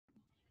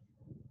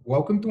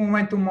Welcome to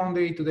Momentum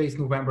Monday. Today is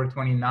November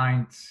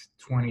 29th,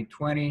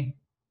 2020.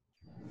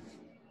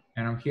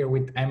 And I'm here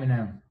with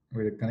Eminem,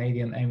 with the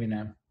Canadian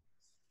Eminem.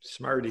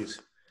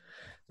 Smarties.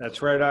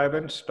 That's right,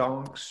 Ivan.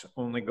 Stonks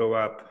only go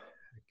up.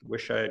 I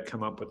wish I had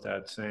come up with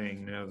that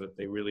saying now that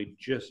they really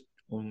just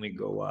only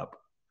go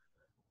up.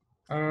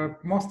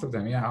 Most of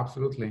them, yeah,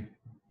 absolutely.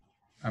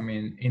 I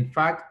mean, in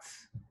fact,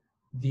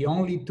 the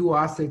only two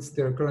assets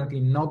that are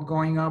currently not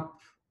going up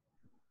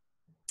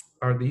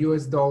are the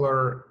US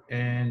dollar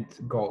and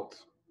gold.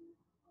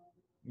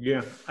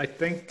 Yeah, I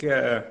think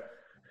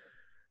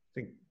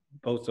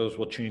both those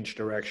will change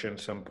direction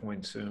some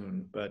point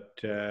soon, but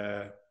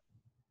I'm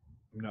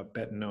not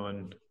betting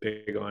on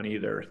big on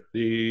either.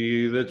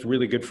 That's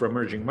really good for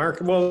emerging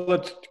market. Well,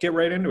 let's get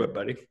right into it,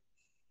 buddy.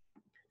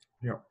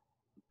 Yeah.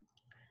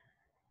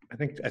 I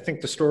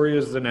think the story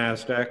is the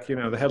NASDAQ. You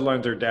know, the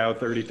headlines are Dow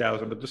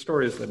 30,000, but the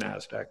story is the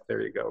NASDAQ.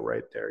 There you go,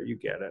 right there. You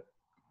get it.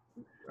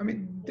 I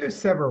mean, there's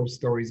several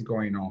stories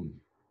going on.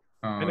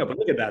 I know, but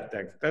look at that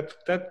thing.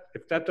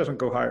 If that doesn't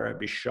go higher, I'd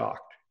be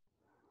shocked.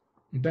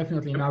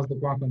 Definitely, Nasdaq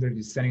 100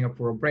 is setting up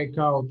for a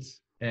breakout,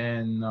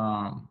 and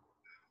I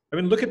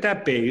mean, look at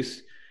that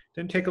base.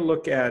 Then let's take a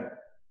look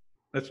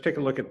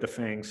at the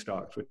FANG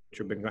stocks, which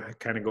have been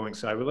kind of going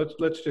sideways.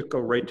 Let's just go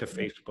right to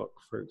Facebook,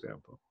 for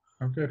example.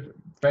 Okay,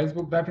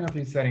 Facebook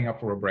definitely setting up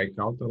for a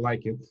breakout. I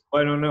like it.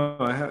 I don't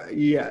know.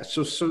 Yeah.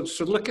 So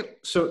look at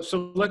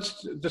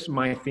let's. This is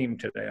my theme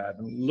today,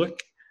 Ivan. Look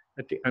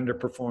at the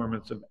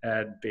underperformance of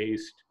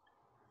ad-based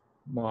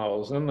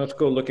models, and let's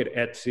go look at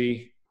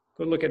Etsy.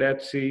 Go look at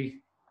Etsy.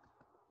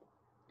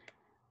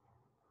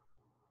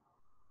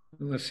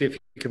 Let's see if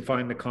you can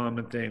find the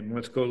common theme.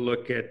 Let's go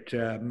look at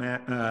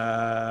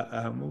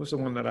what was the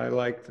one that I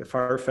liked? The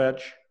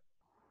Farfetch.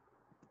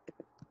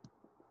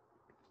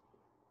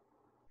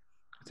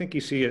 I think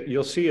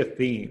you'll see a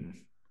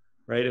theme,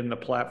 right, in the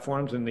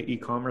platforms, in the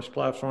e-commerce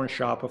platforms,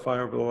 Shopify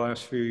over the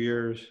last few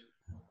years.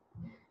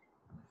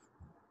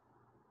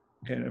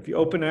 And if you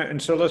open it, and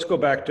so let's go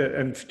back to,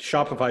 and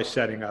Shopify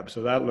setting up,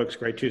 so that looks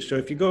great too. So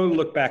if you go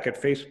look back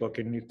at Facebook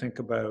and you think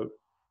about,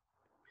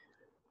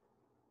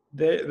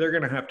 they're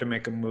going to have to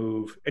make a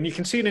move. And you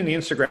can see it in the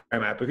Instagram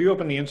app. If you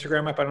open the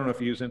Instagram app, I don't know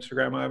if you use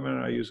Instagram,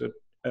 I use it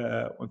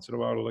once in a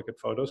while to look at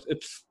photos.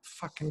 It's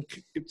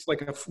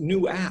like a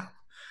new app.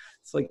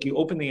 It's like you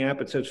open the app,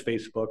 it says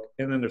Facebook,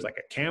 and then there's like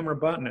a camera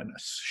button and a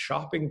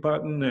shopping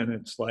button. And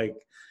it's like,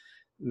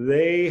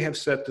 they have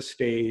set the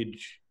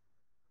stage.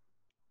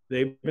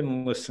 They've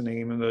been listening,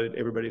 even though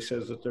everybody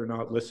says that they're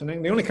not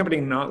listening. The only company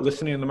not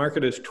listening in the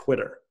market is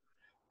Twitter.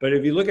 But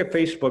if you look at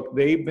Facebook,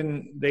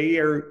 they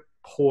are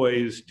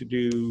poised to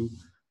do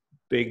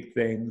big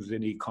things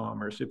in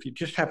e-commerce. If you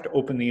just have to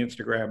open the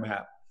Instagram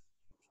app.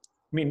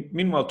 I mean,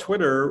 meanwhile,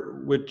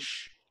 Twitter,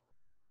 which,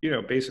 you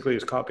know, basically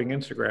is copying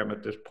Instagram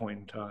at this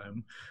point in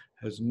time,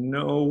 has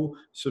no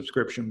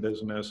subscription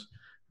business,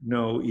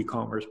 no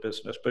e-commerce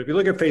business. But if you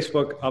look at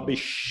Facebook,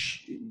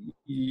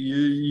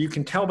 you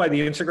can tell by the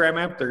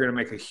Instagram app, they're going to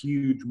make a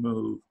huge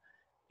move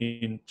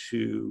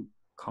into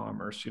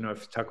commerce. You know,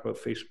 if you talk about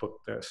Facebook,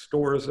 the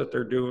stores that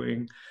they're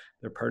doing,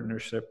 their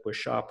partnership with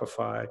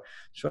Shopify.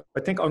 So I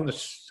think on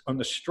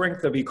the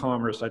strength of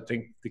e-commerce, I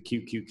think the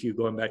QQQ,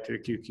 going back to the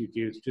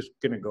QQQ, is just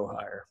going to go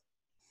higher.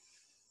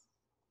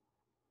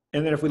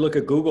 And then if we look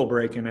at Google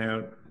breaking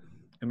out,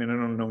 I mean, I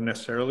don't know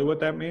necessarily what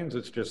that means.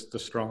 It's just the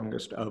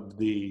strongest of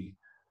the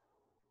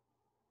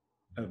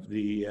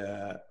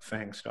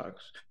FANG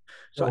stocks.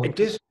 So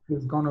it's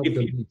gone up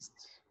the list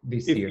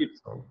this year.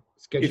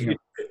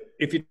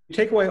 If you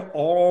take away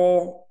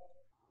all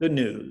the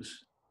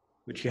news,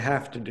 which you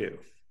have to do,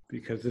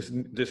 because this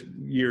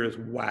year is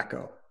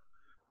wacko.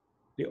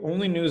 The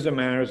only news that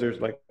matters, there's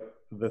like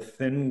the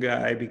thin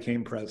guy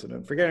became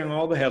president. Forgetting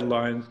all the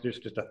headlines, there's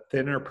just a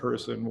thinner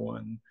person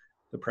won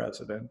the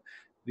president.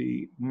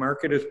 The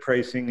market is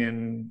pricing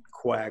in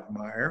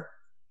quagmire.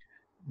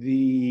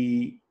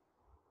 The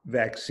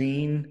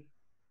vaccine,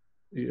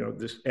 you know,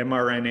 this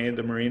mRNA,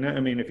 the Marina. I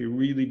mean, if you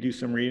really do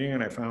some reading,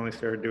 and I finally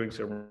started doing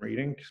some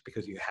reading just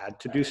because you had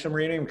to do some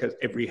reading because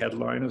every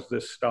headline is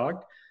this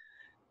stock.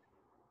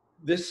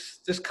 This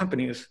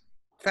company is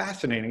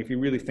fascinating if you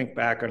really think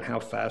back on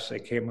how fast they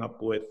came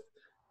up with,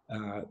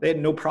 they had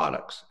no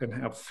products, and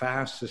how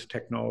fast this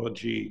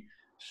technology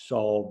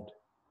solved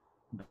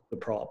the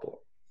problem.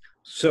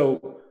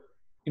 So,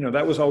 you know,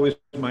 that was always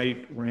my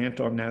rant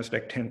on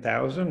NASDAQ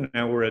 10,000.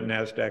 Now we're at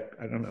NASDAQ,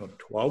 I don't know,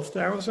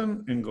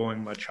 12,000 and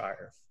going much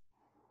higher.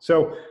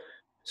 So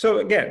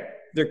again,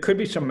 there could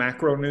be some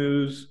macro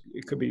news.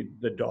 It could be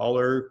the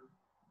dollar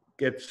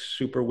gets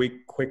super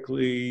weak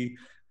quickly.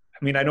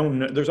 I mean, I don't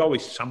know. There's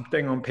always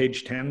something on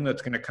page 10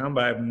 that's going to come,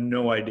 but I have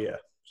no idea.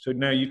 So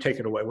now you take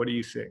it away. What do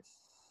you see?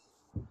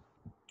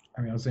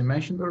 I mean, as I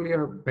mentioned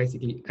earlier,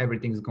 basically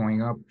everything's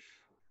going up.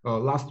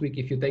 Last week,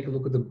 if you take a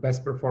look at the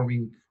best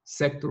performing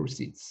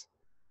sectors,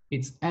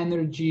 it's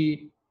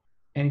energy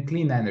and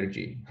clean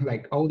energy,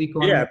 like all the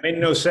economy. Yeah, it made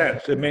no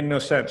sense. It made no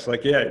sense.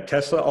 Like, yeah,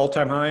 Tesla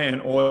all-time high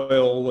and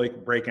oil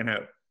like breaking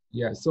out.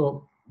 Yeah,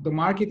 so the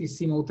market is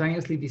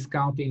simultaneously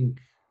discounting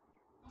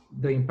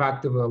the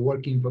impact of a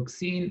working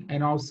vaccine,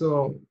 and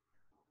also,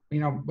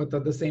 but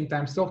at the same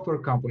time, software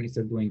companies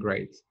are doing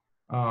great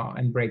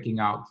and breaking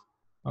out.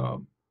 Uh,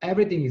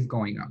 Everything is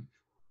going up.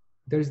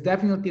 There's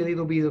definitely a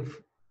little bit of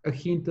a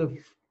hint of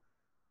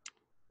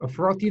a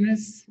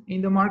frothiness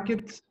in the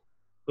market.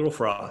 Little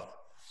froth.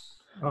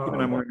 Even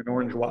I'm wearing an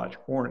orange watch.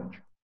 Orange.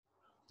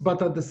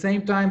 But at the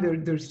same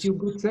time, there's still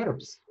good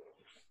setups.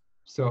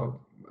 So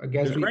I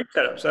guess There's great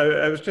setups.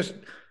 I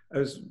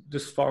was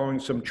just following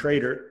some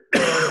trader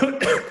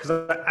because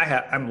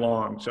I'm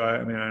long, so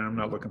I'm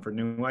not looking for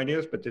new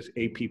ideas, but this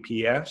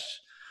APPS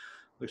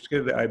looks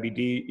good. The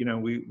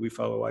IBD, we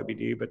follow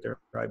IBD, but they're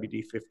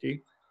IBD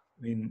 50.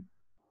 I mean,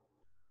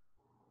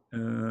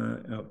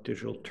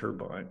 Digital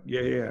Turbine.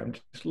 Yeah. I'm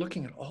just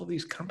looking at all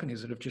these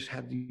companies that have just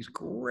had these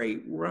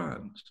great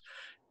runs.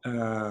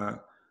 I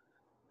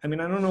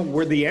don't know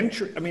where the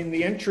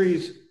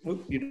entries.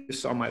 You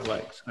just saw my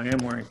legs. I am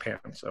wearing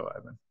pants, so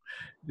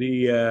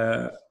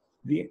the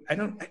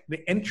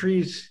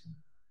entries.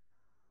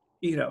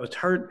 It's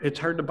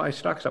hard to buy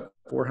stocks up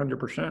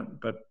 400%,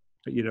 but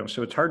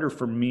so it's harder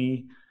for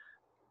me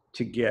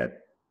to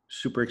get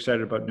super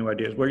excited about new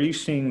ideas. What are you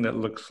seeing that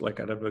looks like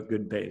out of a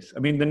good base?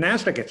 The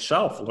Nasdaq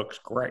itself looks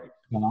great.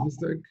 The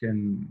Nasdaq,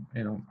 and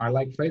I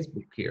like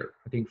Facebook here.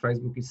 I think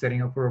Facebook is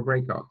setting up for a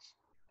breakout.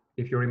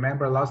 If you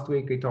remember last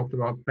week, we talked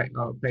about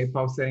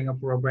PayPal setting up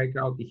for a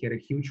breakout. It had a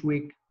huge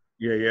week.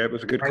 Yeah, it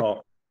was a good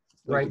call.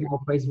 Right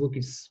now, Facebook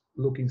is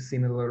looking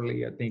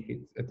similarly. I think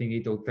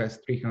it'll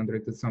test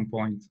 300 at some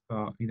point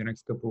in the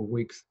next couple of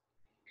weeks.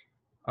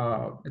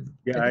 I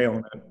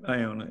own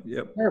it.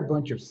 Yep. There are a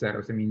bunch of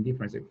setups.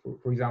 Different.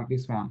 For example,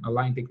 this one,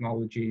 Align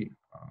Technology,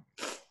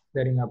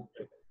 setting up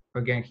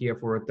again here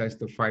for a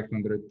test of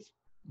 500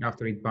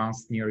 after it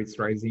bounced near its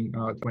rising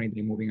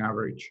 20-day moving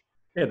average.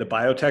 Yeah, the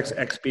biotech's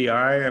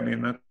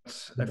XBI.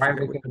 That's the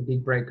biotech had a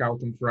big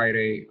breakout on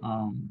Friday.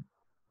 All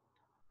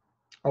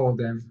of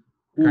them.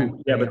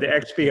 Yeah, but the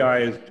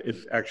XBI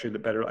is actually the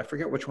better. I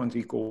forget which one's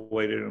equal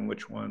weighted and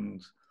which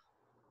one's.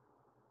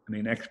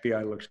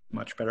 XBI looks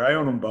much better. I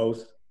own them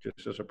both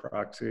just as a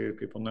proxy.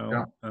 People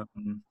know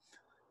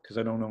because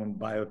I don't own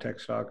biotech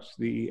stocks.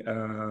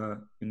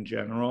 In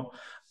general,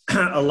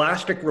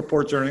 Elastic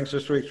reports earnings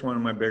this week. It's one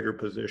of my bigger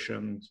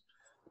positions.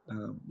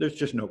 There's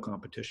just no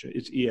competition.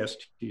 It's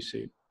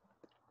ESTC.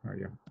 Oh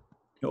yeah.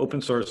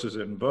 Open source is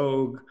in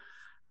vogue.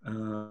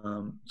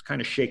 It's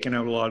kind of shaking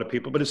out a lot of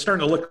people, but it's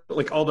starting to look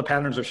like all the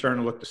patterns are starting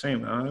to look the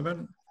same.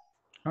 Ivan?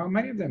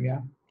 Many of them,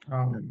 yeah.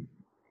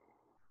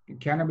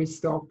 Cannabis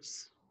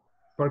stocks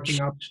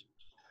perking up.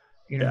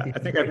 I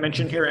think I've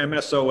mentioned here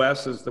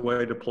MSOS is the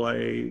way to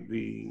play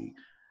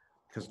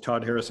because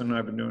Todd Harrison and I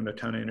have been doing a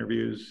ton of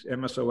interviews.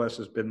 MSOS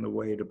has been the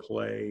way to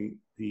play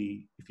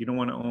if you don't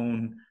want to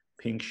own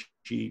pink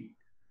sheet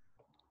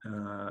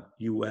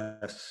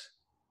US,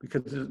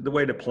 because the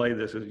way to play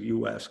this is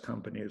US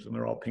companies and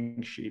they're all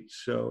pink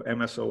sheets. So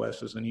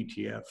MSOS is an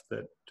ETF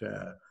that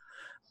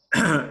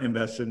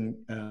invests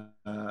in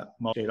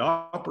multi-state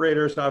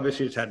operators.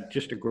 Obviously, it's had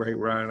just a great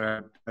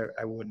run.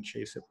 I wouldn't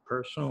chase it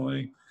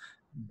personally,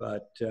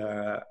 but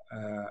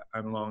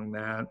I'm long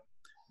that.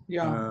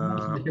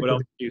 Yeah. What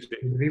else do you see?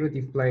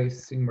 Derivative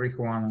plays in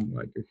marijuana,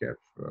 like you have.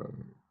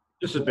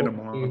 This has been a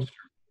monster.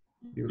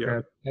 You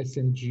have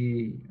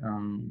SNG.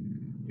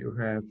 You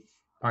have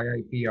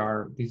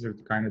IIPR. These are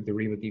kind of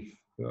derivative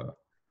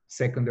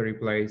secondary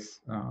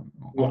plays.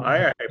 Well,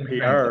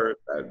 IIPR,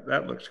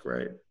 that looks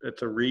great.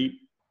 It's a REIT.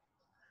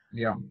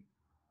 Yeah.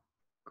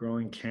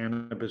 Growing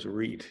cannabis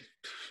REIT.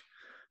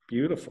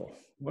 Beautiful.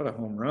 What a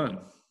home run.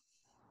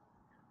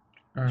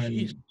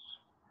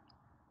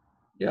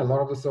 Yeah, a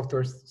lot of the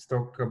software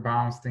stock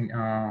bounced and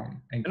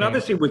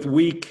obviously with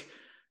weak,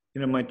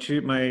 my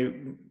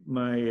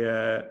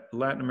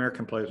Latin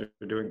American players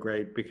are doing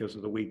great because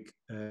of the weak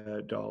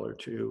dollar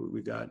too.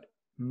 We got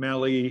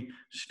Melly,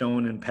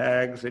 Stone, and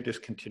Pags. They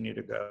just continue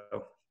to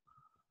go.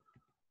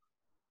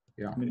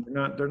 Yeah,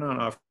 they're not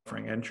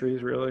offering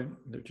entries really.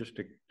 They're just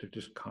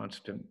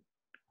constant.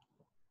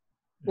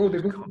 Well,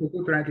 the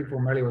good ranking for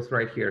Melly was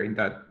right here in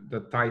the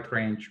tight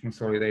range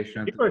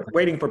consolidation. People are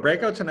waiting for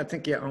breakouts, and I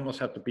think you almost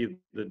have to be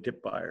the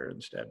dip buyer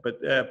instead.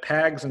 But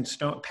Pags and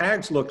Stone,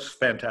 Pags looks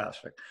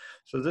fantastic.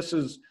 So this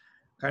is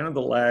kind of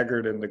the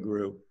laggard in the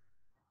group.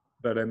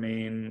 But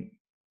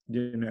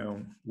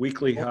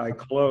weekly high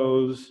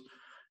close,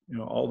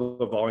 all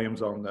the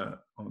volumes on the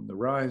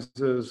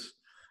rises.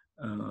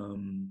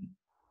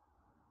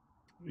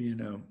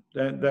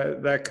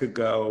 That could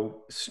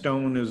go.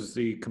 Stone is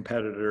the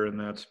competitor in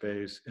that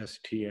space,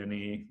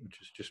 STNE, which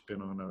has just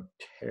been on a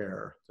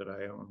tear that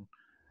I own.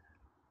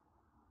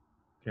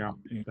 Yeah,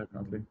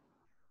 definitely.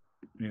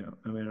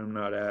 I'm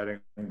not adding,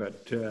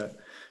 but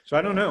so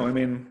I don't know.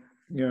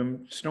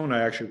 Stone,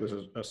 I actually was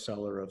a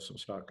seller of some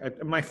stock.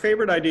 My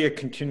favorite idea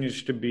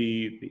continues to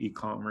be the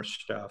e-commerce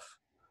stuff.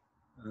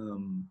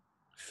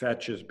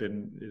 Fetch has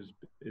been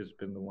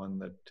the one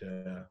that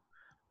I'm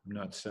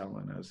not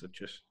selling, as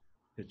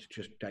it's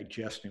just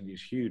digesting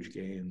these huge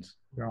gains.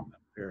 Yeah.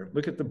 Here,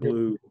 look at the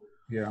blue.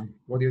 Yeah.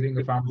 What do you think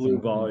of blue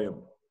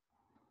volume?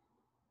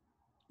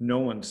 No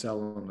one's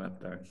selling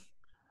that thing.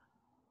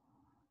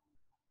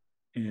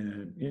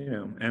 And,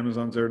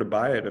 Amazon's there to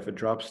buy it if it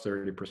drops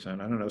 30%.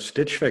 I don't know.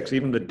 Stitch Fix,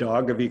 even the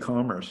dog of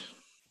e-commerce.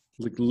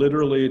 Like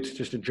literally, it's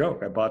just a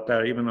joke. I bought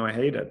that even though I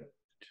hate it.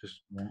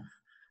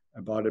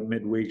 I bought it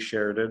midweek,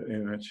 shared it,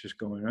 and it's just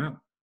going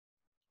up.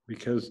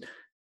 Because,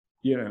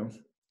 I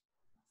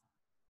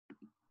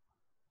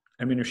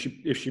mean,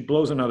 if she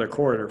blows another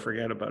quarter,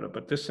 forget about it.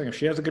 But this thing, if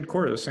she has a good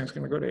quarter, this thing's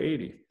going to go to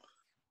 80.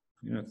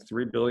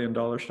 $3 billion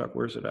stock.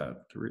 Where's it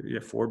at?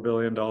 $4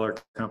 billion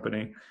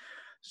company.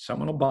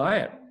 Someone will buy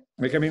it.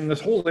 Like, I mean, this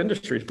whole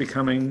industry is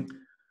becoming,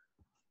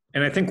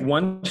 and I think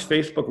once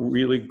Facebook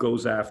really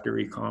goes after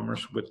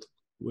e-commerce with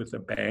a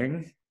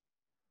bang,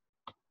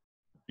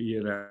 I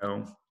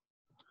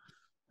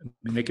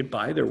mean, they could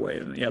buy their way.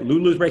 And yeah,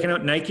 Lulu's breaking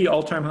out. Nike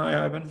all-time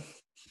high, Ivan.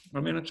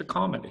 I mean, it's a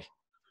comedy.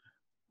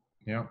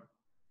 Yeah.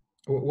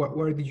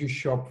 Where did you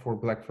shop for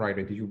Black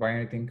Friday? Did you buy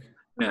anything?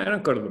 No, I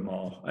don't go to the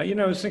mall. I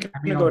was thinking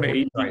of going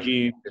to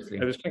ATG.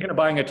 I was thinking of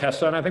buying a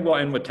Tesla, and I think we'll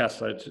end with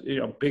Tesla. It's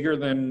bigger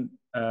than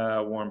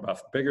Warren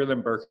Buffett, bigger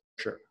than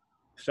Berkshire,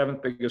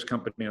 7th biggest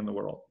company in the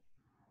world.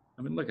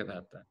 I mean, look at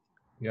that thing.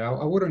 Yeah,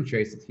 I wouldn't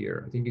chase it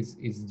here. I think it's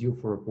due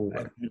for a pullback.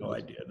 I have no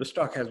idea. The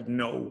stock has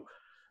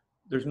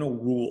there's no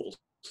rules.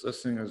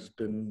 This thing is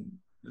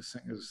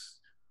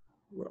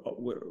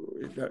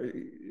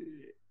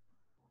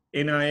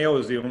NIO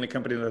is the only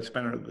company that's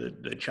spent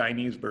the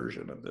Chinese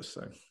version of this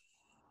thing.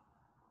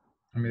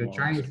 I mean, the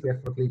Chinese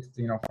have at least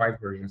 5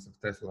 versions of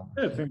Tesla.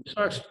 Yeah, the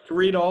stock's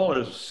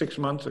 $3 6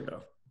 months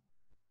ago.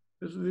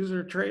 These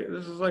are trade.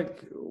 This is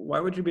like, why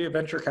would you be a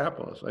venture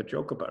capitalist? I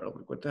joke about it.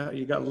 Like, what the hell?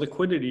 You got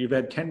liquidity. You've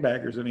had 10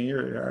 baggers in a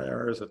year. Your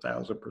IRR is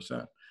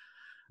 1,000%.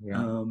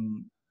 Yeah.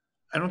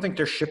 I don't think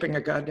they're shipping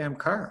a goddamn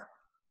car.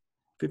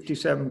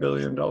 $57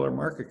 billion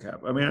market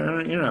cap. I mean,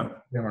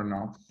 They are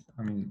not.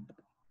 I mean,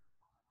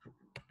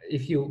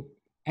 if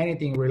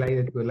anything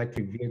related to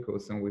electric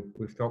vehicles, and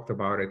we've talked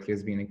about it,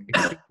 has been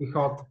extremely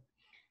hot.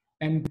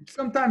 And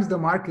sometimes the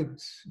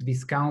market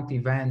discount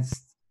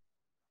events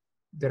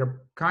that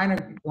are kind of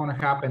going to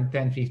happen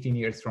 10, 15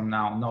 years from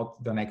now,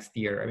 not the next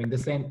year. I mean, the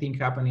same thing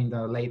happened in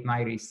the late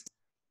 90s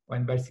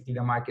when basically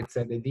the market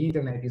said that the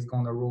internet is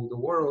going to rule the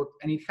world,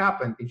 and it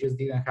happened. It just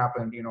didn't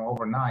happen,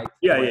 overnight.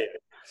 Yeah.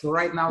 So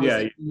right now, the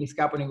same thing is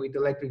happening with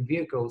electric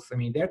vehicles. I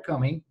mean, they're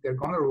coming. They're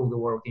going to rule the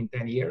world in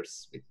 10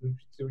 years.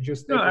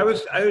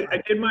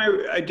 I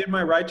did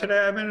my ride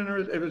today. I mean,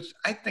 it was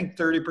I think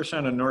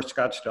 30% of North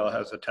Scottsdale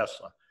has a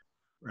Tesla,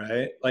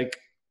 right? Like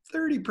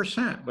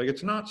 30%. Like,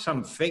 it's not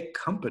some fake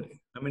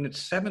company. I mean,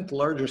 it's 7th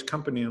largest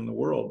company in the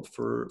world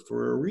for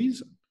a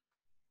reason,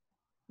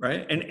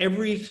 right? And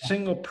every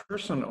single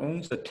person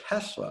owns a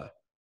Tesla,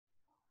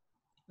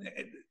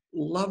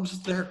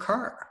 loves their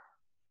car.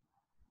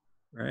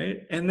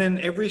 Right? And then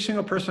every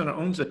single person that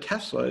owns a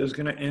Tesla is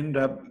going to end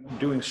up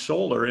doing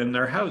solar in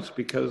their house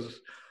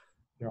because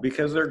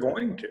they're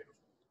going to.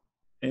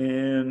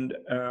 And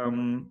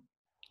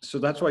so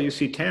that's why you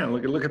see TAN.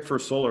 Look at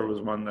First Solar was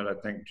one that I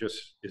think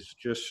is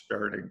just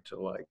starting to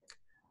like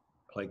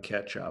play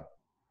catch up.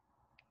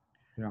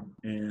 Yeah.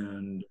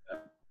 And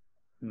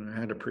I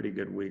had a pretty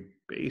good week,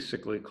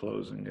 basically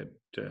closing it.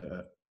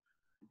 I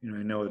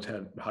know it's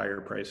had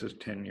higher prices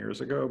 10 years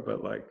ago,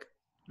 but like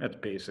that's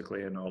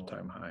basically an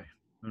all-time high.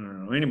 I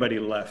don't know. Anybody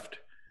left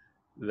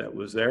that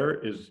was there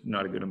is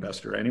not a good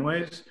investor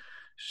anyways.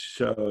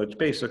 So it's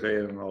basically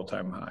an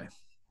all-time high.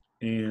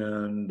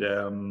 And,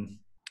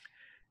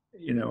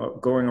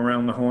 going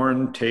around the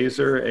horn,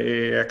 Taser,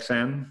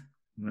 AAXN,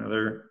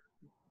 another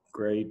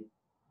great.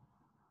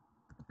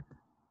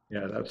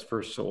 Yeah, that's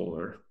First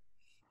Solar.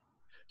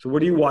 So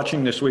what are you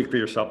watching this week for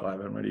yourself,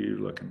 Ivan? What are you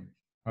looking?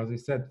 As I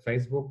said,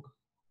 Facebook,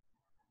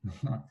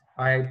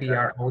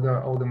 IIPR, all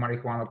the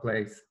marijuana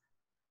plays.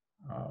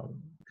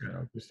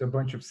 Just a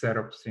bunch of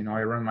setups.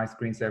 I run my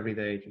screens every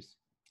day, just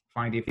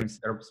find different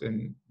setups,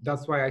 and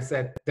that's why I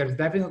said there's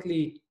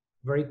definitely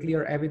very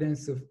clear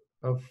evidence of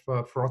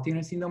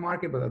frothiness in the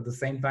market, but at the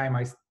same time,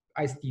 I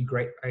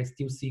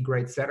still see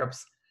great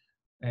setups,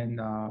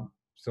 and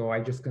so I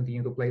just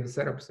continue to play the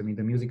setups. I mean,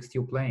 the music's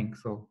still playing,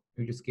 so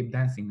you just keep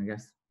dancing, I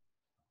guess.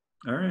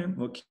 All right,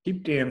 well,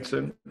 keep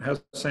dancing.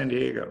 How's San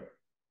Diego?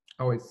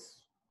 Oh,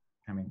 it's,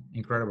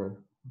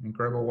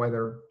 incredible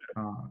weather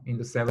in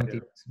the 70s.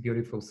 Yeah.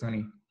 Beautiful,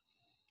 sunny.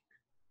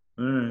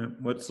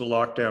 What's the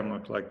lockdown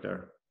look like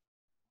there?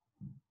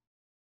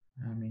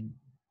 I mean,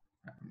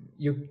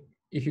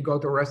 if you go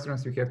to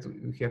restaurants, you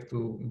have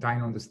to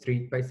dine on the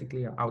street,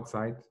 basically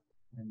outside,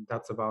 and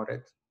that's about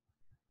it.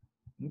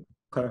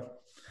 Okay.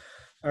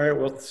 All right.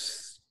 Well,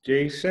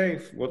 stay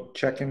safe. We'll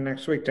check in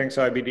next week. Thanks,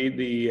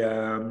 IBD.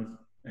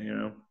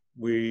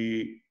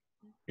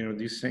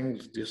 These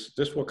things,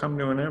 this will come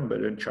to an end,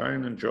 but try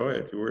and enjoy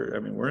it.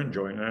 We're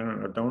enjoying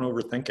it. Don't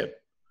overthink it.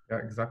 Yeah,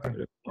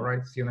 exactly. All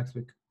right. See you next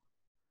week.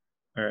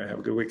 All right. Have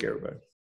a good week, everybody.